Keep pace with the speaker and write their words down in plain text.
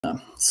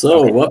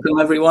So welcome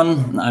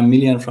everyone. I'm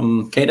Milian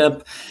from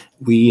KDAB.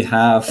 We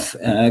have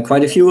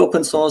quite a few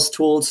open source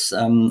tools.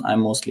 I'm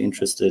mostly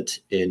interested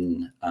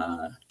in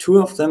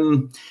two of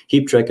them.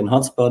 HeapTrack and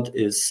Hotspot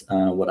is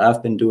what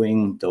I've been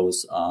doing.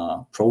 Those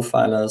are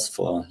profilers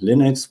for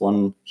Linux.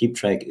 One,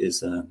 HeapTrack,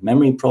 is a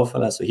memory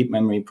profiler, so heap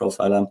memory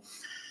profiler.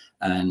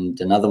 And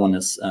another one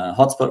is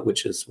Hotspot,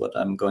 which is what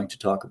I'm going to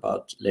talk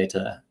about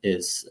later,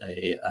 is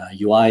a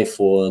UI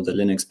for the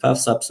Linux perf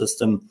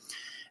subsystem.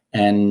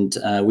 And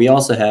we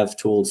also have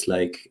tools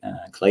like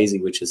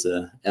Clazy, which is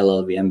a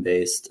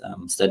LLVM-based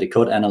static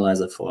code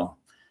analyzer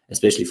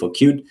especially for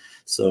Qt.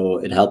 So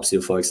it helps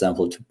you, for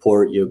example, to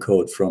port your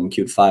code from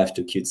Qt 5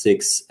 to Qt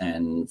 6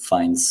 and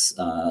finds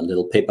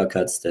little paper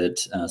cuts that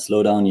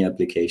slow down your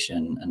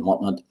application and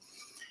whatnot.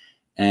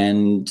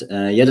 And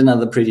yet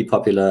another pretty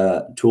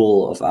popular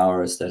tool of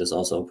ours that is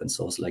also open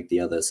source like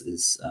the others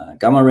is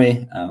Gamma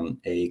Ray,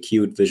 a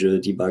Qt visual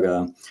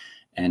debugger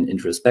and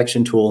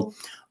introspection tool.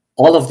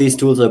 All of these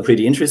tools are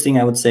pretty interesting,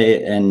 I would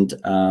say, and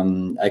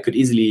I could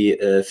easily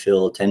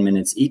fill 10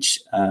 minutes each.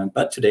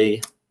 But today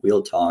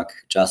we'll talk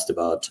just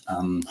about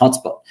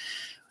Hotspot.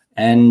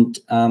 And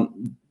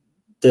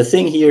the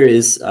thing here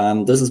is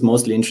this is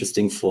mostly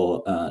interesting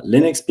for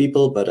Linux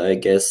people, but I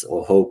guess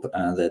or hope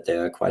that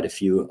there are quite a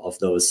few of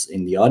those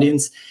in the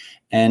audience.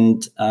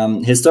 And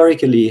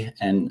historically,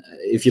 and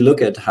if you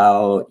look at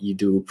how you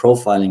do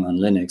profiling on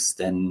Linux,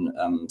 then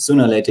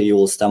sooner or later you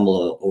will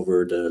stumble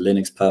over the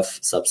Linux perf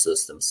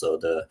subsystem, so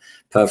the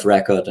perf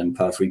record and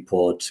perf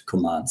report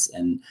commands.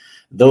 And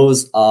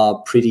those are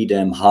pretty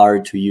damn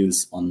hard to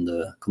use on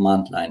the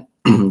command line.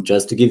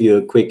 Just to give you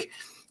a quick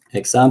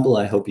example,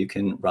 I hope you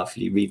can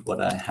roughly read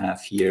what I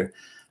have here.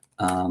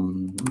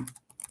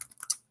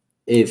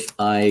 If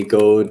I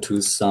go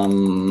to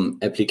some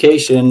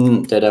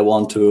application that I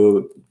want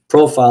to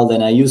profile,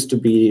 then I used to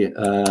be,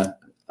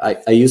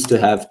 I used to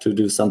have to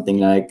do something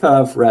like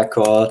perf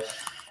record,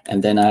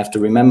 and then I have to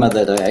remember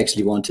that I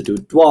actually want to do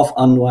dwarf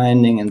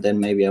unwinding, and then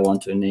maybe I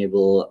want to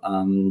enable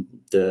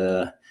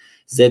the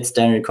Z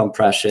standard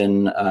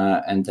compression,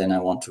 and then I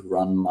want to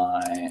run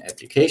my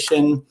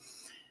application.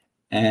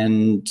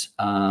 And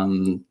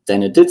then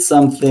it did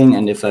something,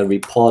 and if I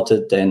report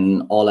it,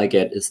 then all I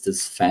get is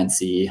this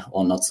fancy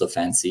or not so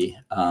fancy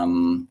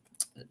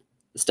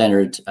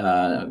standard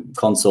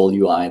console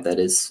UI that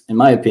is, in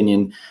my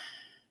opinion,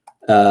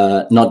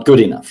 not good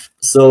enough.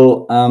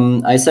 So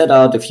I set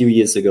out a few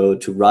years ago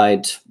to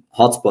write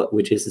Hotspot,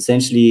 which is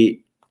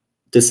essentially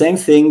the same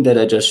thing that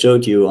I just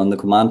showed you on the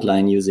command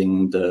line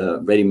using the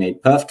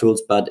ready-made perf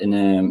tools, but in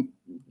a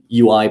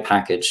UI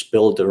package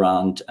built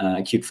around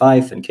Qt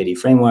 5 and KDE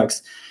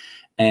frameworks.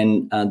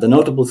 And the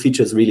notable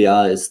features really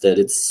is that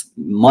it's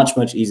much,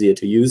 much easier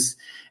to use.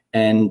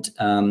 And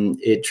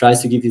it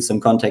tries to give you some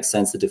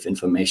context-sensitive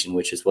information,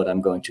 which is what I'm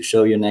going to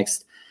show you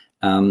next.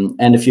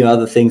 And a few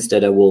other things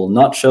that I will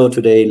not show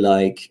today,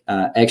 like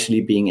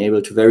actually being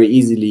able to very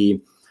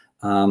easily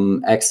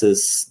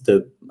access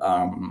the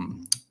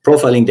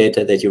profiling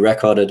data that you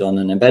recorded on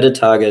an embedded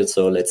target.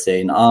 So let's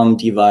say an ARM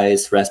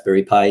device,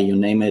 Raspberry Pi, you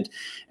name it.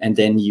 And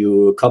then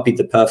you copy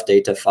the perf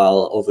data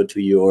file over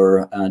to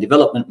your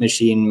development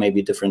machine,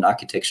 maybe different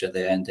architecture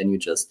there. And then you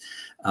just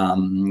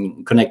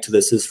connect to the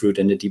sysroot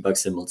and the debug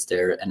symbols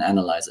there and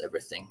analyze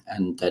everything.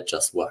 And that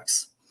just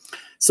works.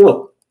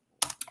 So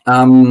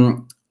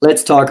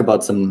let's talk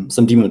about some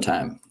demo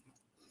time.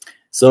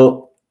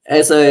 So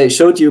as I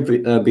showed you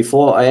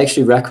before, I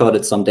actually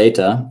recorded some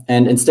data.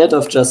 And instead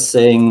of just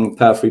saying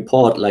perf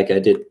report like I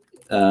did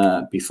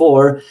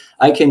before,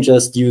 I can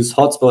just use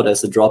Hotspot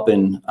as a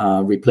drop-in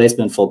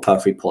replacement for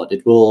perf report.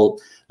 It will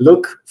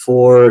look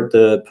for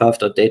the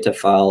perf.data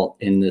file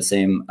in the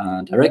same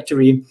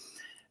directory,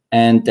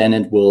 and then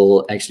it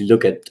will actually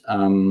look at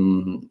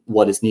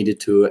what is needed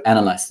to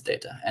analyze the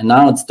data. And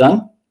now it's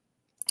done.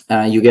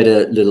 You get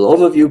a little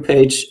overview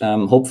page,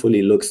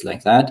 hopefully looks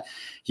like that.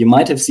 You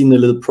might have seen the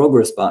little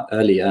progress bar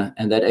earlier,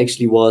 and that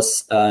actually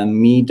was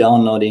me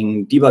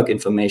downloading debug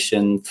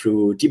information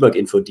through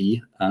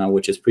debug-info-d,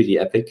 which is pretty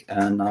epic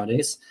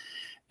nowadays.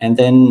 And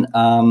then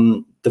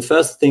the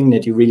first thing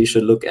that you really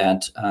should look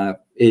at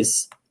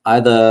is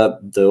either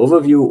the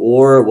overview,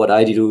 or what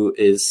I do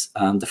is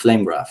the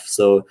flame graph.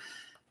 So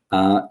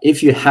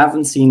if you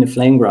haven't seen a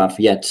flame graph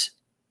yet,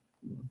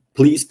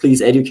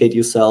 please educate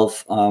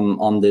yourself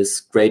on this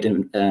great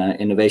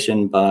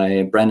innovation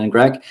by Brandon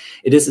Gregg.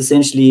 It is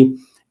essentially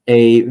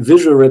a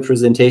visual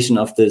representation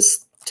of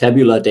this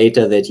tabular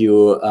data that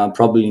you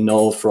probably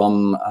know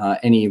from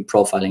any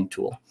profiling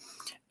tool.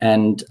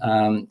 And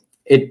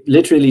it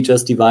literally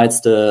just divides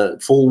the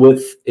full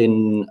width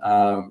in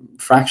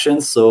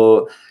fractions.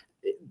 So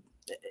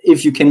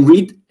if you can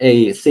read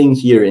a thing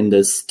here in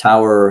this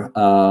tower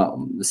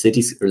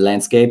city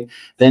landscape,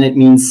 then it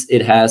means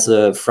it has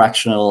a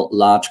fractional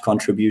large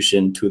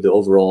contribution to the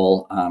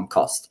overall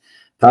cost.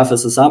 Path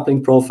as a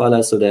sampling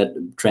profiler, so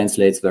that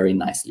translates very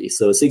nicely.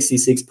 So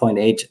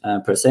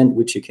 66.8%,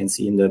 which you can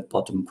see in the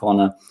bottom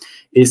corner,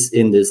 is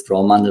in this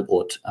draw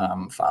Mandelbrot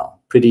file.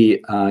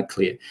 Pretty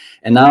clear.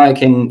 And now I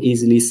can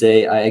easily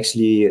say I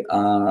actually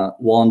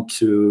want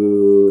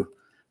to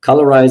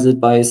colorize it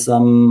by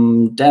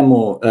some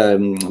demo,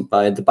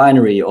 by the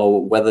binary,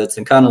 or whether it's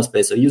in kernel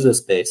space or user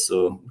space.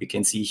 So we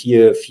can see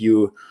here a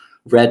few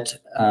red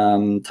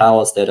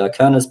towers that are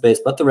kernel space,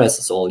 but the rest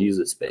is all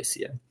user space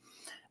here.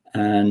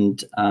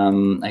 And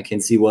I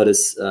can see what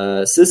is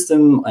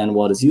system and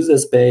what is user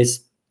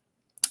space.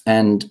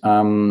 And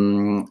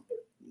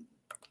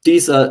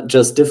these are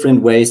just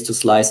different ways to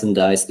slice and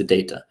dice the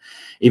data.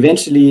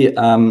 Eventually,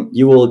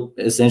 you will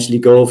essentially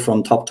go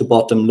from top to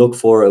bottom, look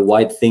for a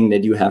white thing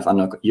that you have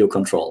under your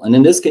control. And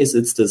in this case,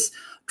 it's this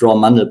draw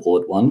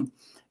Mandelbrot one.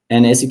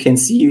 And as you can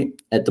see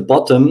at the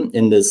bottom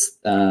in this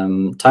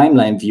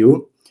timeline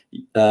view,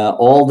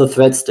 all the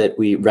threads that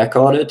we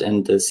recorded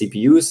and the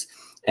CPUs.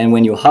 And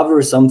when you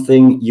hover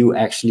something, you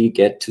actually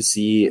get to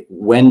see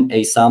when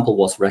a sample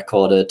was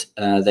recorded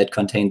that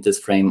contained this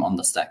frame on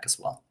the stack as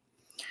well.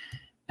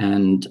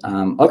 And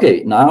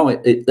okay, now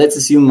let's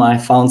assume I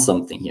found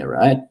something here,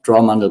 right?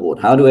 Draw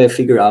Mandelbrot. How do I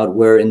figure out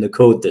where in the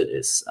code that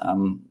is?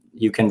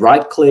 You can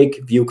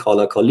right-click, view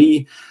caller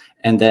callee,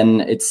 and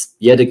then it's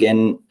yet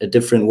again a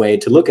different way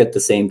to look at the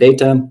same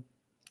data.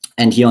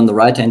 And here on the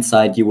right-hand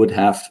side, you would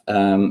have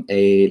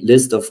a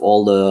list of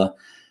all the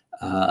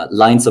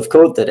lines of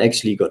code that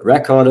actually got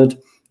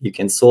recorded. You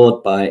can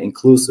sort by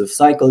inclusive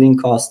cycling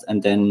cost,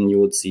 and then you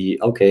would see,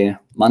 okay,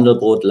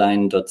 Mandelbrot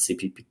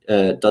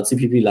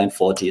line.cpp line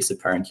 40 is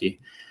apparently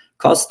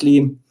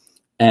costly.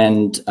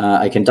 And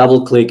I can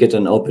double click it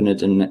and open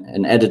it in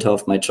an editor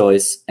of my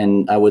choice.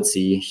 And I would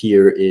see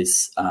here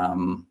is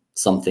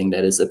something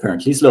that is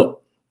apparently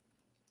slow.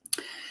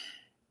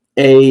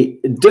 A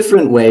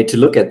different way to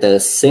look at the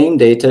same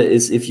data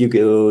is if you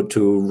go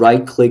to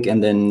right click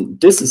and then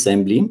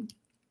disassembly.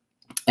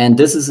 And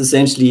this is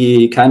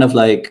essentially kind of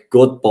like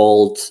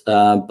Godbolt,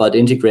 but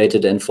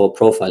integrated and for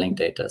profiling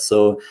data.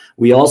 So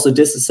we also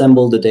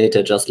disassemble the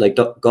data just like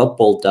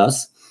Godbolt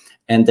does,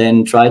 and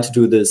then try to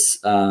do this,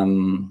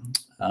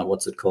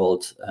 what's it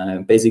called,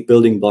 basic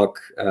building block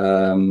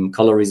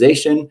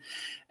colorization.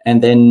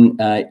 And then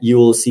you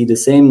will see the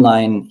same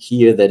line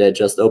here that I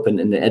just opened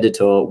in the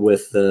editor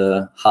with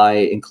the high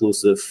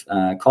inclusive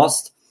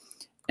cost.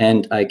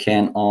 And I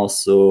can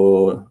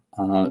also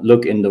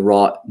look in the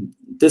raw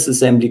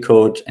disassembly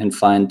code and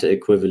find the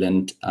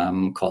equivalent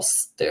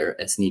costs there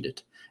as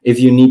needed. If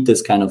you need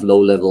this kind of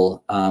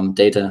low-level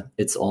data,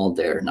 it's all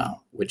there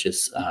now, which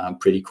is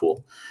pretty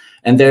cool.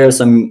 And there are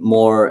some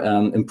more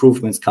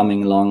improvements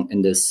coming along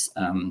in this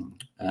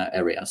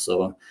area.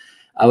 So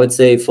I would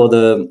say for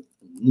the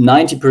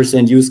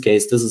 90% use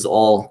case, this is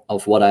all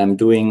of what I'm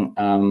doing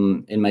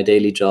in my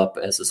daily job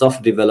as a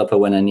software developer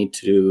when I need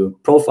to do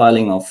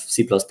profiling of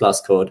C++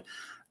 code.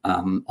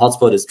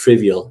 Hotspot is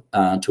trivial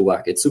to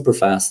work. It's super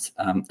fast,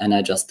 and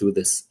I just do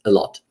this a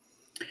lot.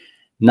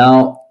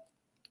 Now,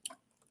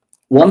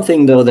 one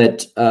thing though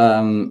that,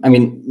 I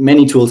mean,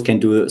 many tools can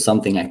do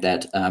something like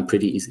that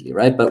pretty easily,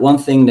 right? But one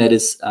thing that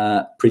is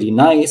pretty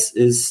nice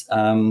is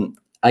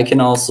I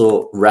can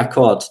also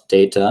record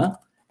data.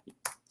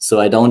 So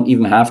I don't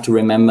even have to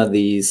remember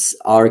these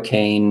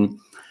arcane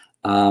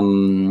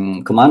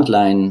command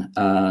line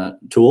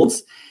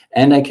tools.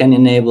 And I can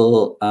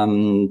enable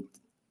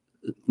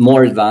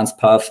more advanced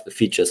path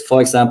features.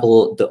 For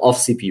example, the off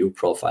CPU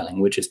profiling,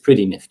 which is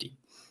pretty nifty.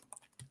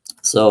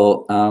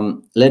 So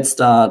let's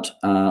start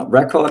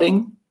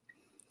recording.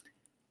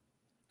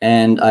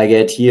 And I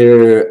get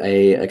here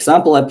a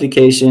example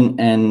application.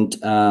 And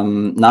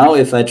now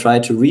if I try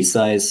to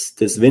resize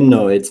this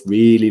window, it's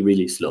really,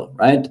 really slow,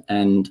 right?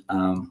 And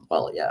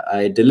well, yeah,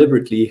 I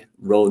deliberately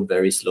wrote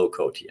very slow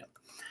code here.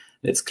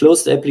 Let's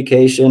close the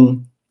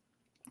application.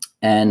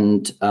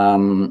 And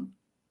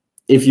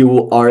if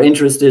you are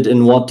interested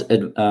in what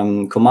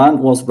command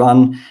was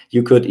run,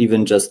 you could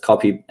even just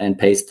copy and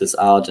paste this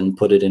out and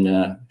put it in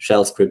a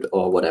shell script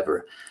or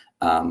whatever.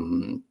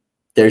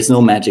 There's no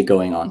magic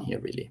going on here,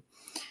 really.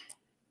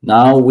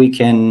 Now we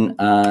can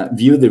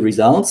view the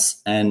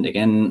results. And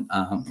again,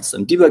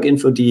 some debug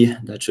info D.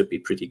 That should be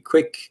pretty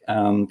quick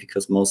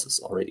because most is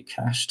already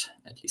cached.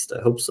 At least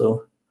I hope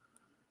so.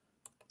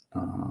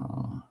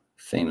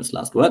 Famous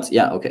last words.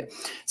 Yeah, OK.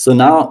 So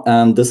now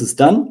this is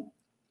done.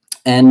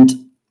 And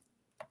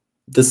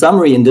the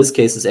summary in this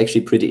case is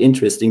actually pretty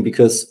interesting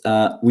because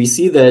we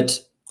see that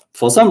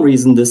for some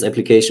reason this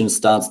application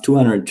starts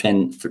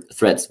 210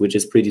 threads, which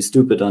is pretty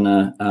stupid on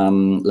a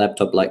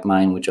laptop like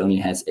mine, which only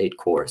has 8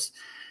 cores.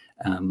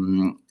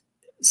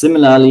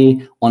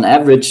 Similarly, on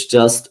average,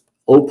 just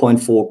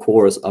 0.4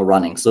 cores are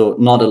running, so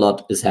not a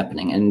lot is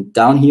happening. And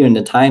down here in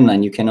the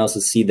timeline, you can also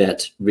see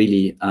that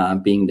really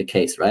being the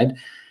case, right?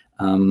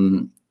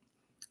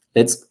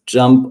 Let's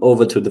jump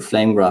over to the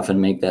flame graph and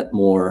make that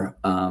more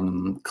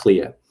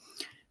clear.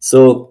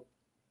 So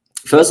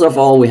first of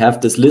all, we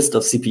have this list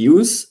of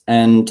CPUs,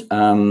 and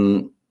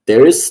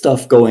there is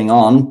stuff going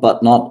on,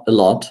 but not a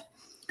lot.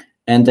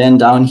 And then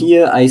down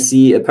here, I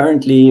see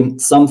apparently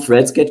some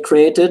threads get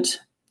created,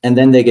 and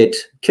then they get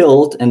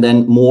killed, and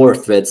then more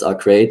threads are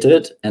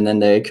created, and then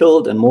they are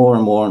killed, and more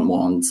and more and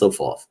more, and so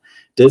forth.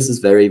 This is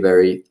very,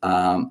 very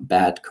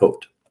bad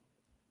code.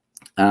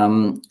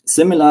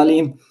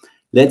 Similarly,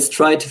 let's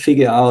try to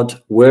figure out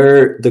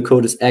where the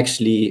code is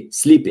actually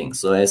sleeping.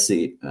 So as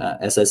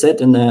I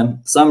said in the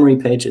summary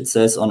page, it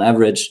says on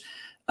average,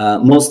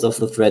 most of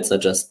the threads are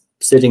just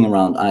sitting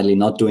around idly,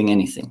 not doing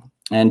anything.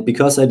 And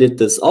because I did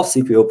this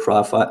off-CPU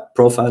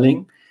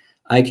profiling,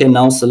 I can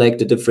now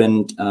select a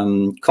different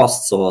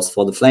cost source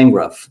for the flame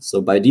graph. So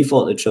by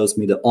default, it shows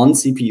me the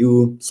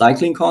on-CPU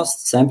cycling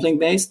cost, sampling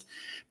based.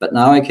 But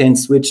now I can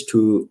switch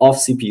to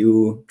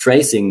off-CPU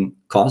tracing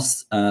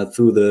costs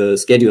through the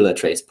scheduler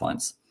trace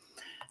points.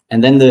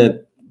 And then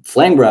the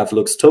flame graph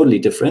looks totally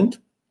different.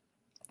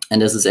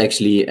 And this is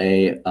actually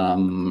a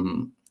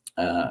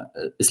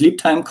sleep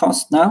time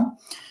cost now.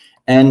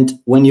 And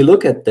when you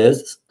look at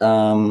this,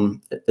 a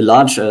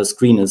larger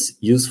screen is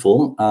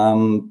useful.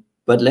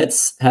 But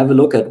let's have a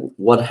look at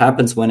what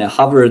happens when I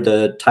hover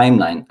the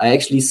timeline. I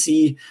actually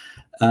see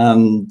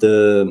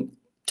the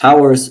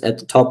towers at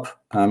the top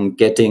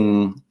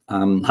getting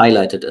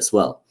highlighted as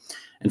well.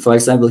 And for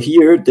example,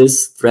 here,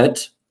 this thread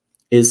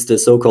is the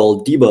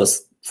so-called deboss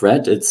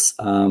thread. It's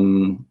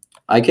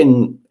I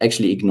can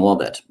actually ignore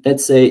that.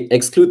 Let's say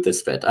exclude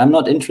this thread. I'm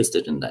not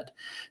interested in that.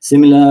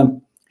 Similar,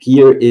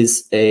 here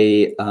is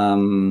a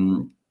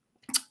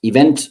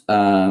event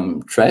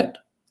thread,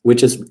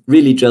 which is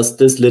really just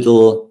this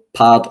little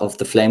part of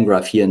the flame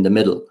graph here in the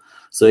middle.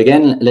 So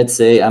again, let's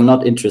say I'm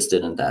not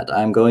interested in that.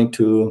 I'm going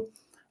to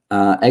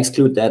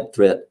exclude that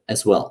thread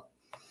as well.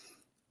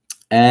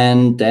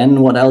 And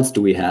then what else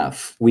do we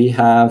have? We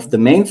have the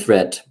main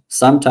thread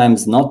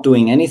sometimes not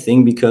doing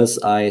anything because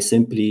I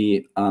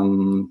simply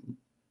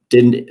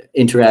didn't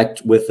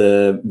interact with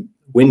the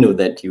window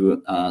that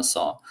you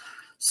saw.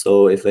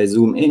 So if I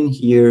zoom in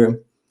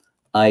here,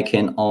 I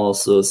can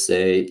also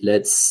say,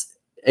 let's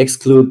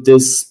exclude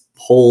this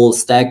whole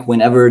stack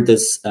whenever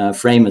this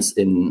frame is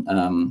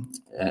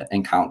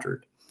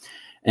encountered.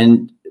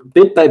 And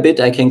bit by bit,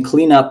 I can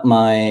clean up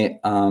my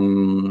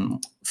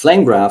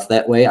flame graph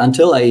that way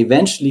until I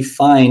eventually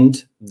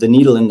find the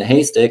needle in the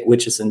haystack,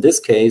 which is in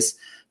this case,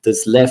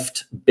 this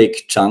left big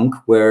chunk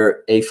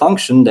where a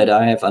function that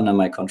I have under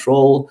my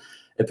control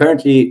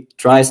apparently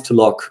tries to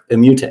lock a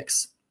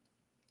mutex.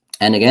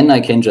 And again,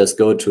 I can just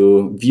go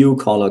to view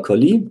caller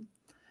callee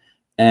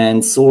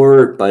and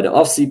sort by the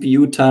off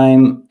CPU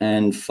time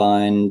and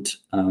find,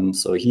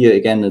 so here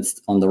again, it's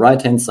on the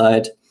right-hand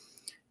side.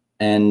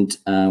 And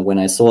when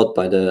I sort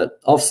by the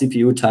off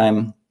CPU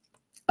time,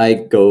 I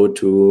go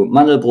to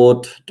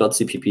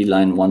Mandelbrot.cpp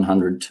line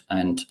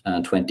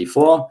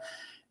 124.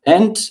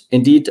 And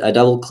indeed, I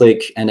double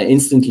click and I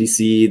instantly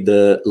see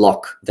the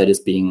lock that is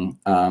being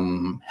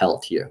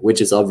held here, which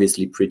is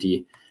obviously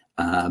pretty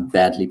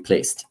badly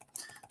placed.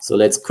 So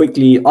let's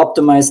quickly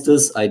optimize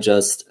this. I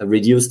just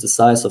reduce the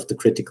size of the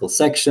critical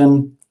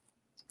section,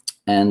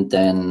 and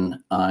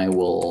then I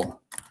will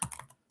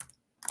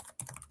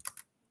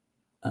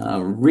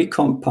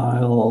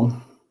recompile.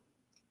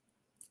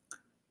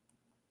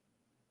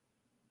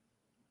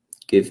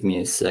 Give me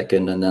a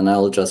second, and then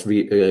I'll just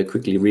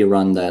quickly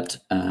rerun that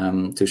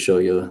to show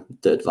you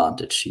the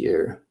advantage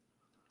here.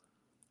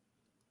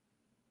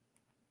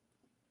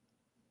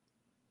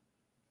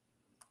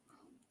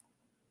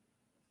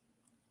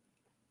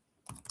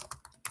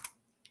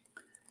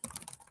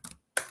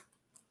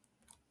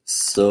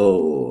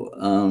 So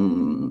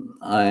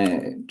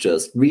I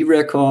just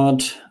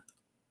re-record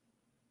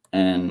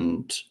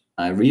and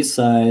I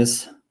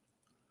resize,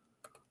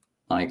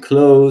 I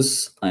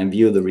close, I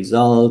view the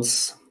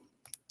results.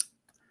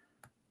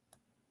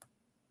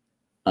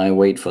 I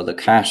wait for the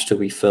cache to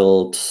be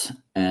filled,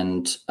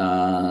 and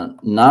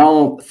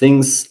now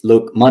things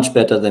look much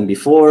better than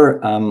before.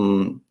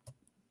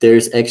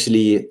 There's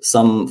actually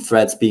some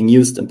threads being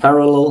used in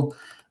parallel.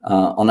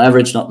 On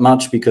average, not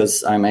much,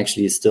 because I'm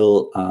actually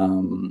still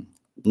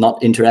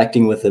not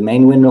interacting with the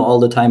main window all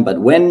the time.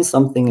 But when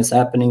something is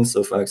happening,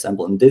 so for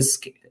example, in this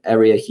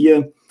area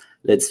here,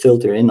 let's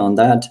filter in on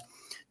that,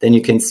 then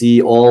you can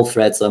see all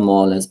threads are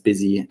more or less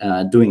busy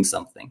doing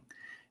something.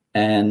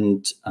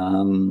 And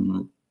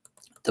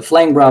the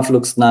flame graph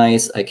looks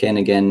nice. I can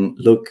again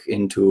look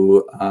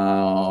into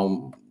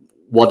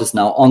what is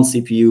now on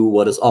CPU,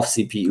 what is off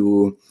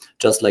CPU,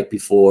 just like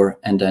before,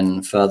 and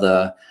then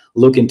further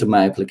look into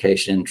my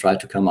application and try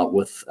to come up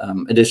with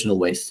additional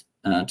ways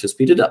to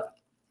speed it up.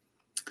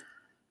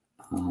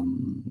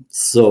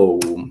 So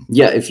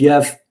yeah, if you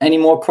have any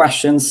more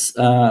questions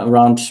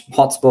around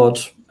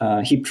Hotspot,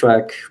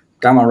 HeapTrack,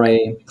 Gamma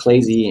Ray,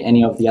 Clazy,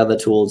 any of the other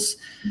tools,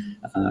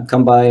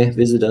 come by,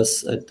 visit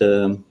us at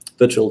the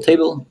virtual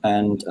table,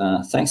 and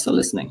thanks for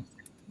listening.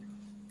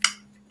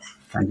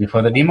 Thank you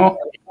for the demo.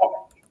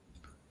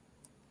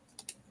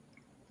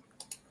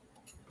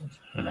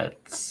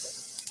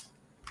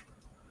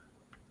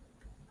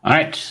 All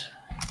right.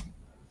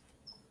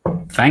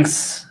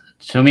 Thanks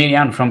to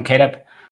Miriam from KDAB.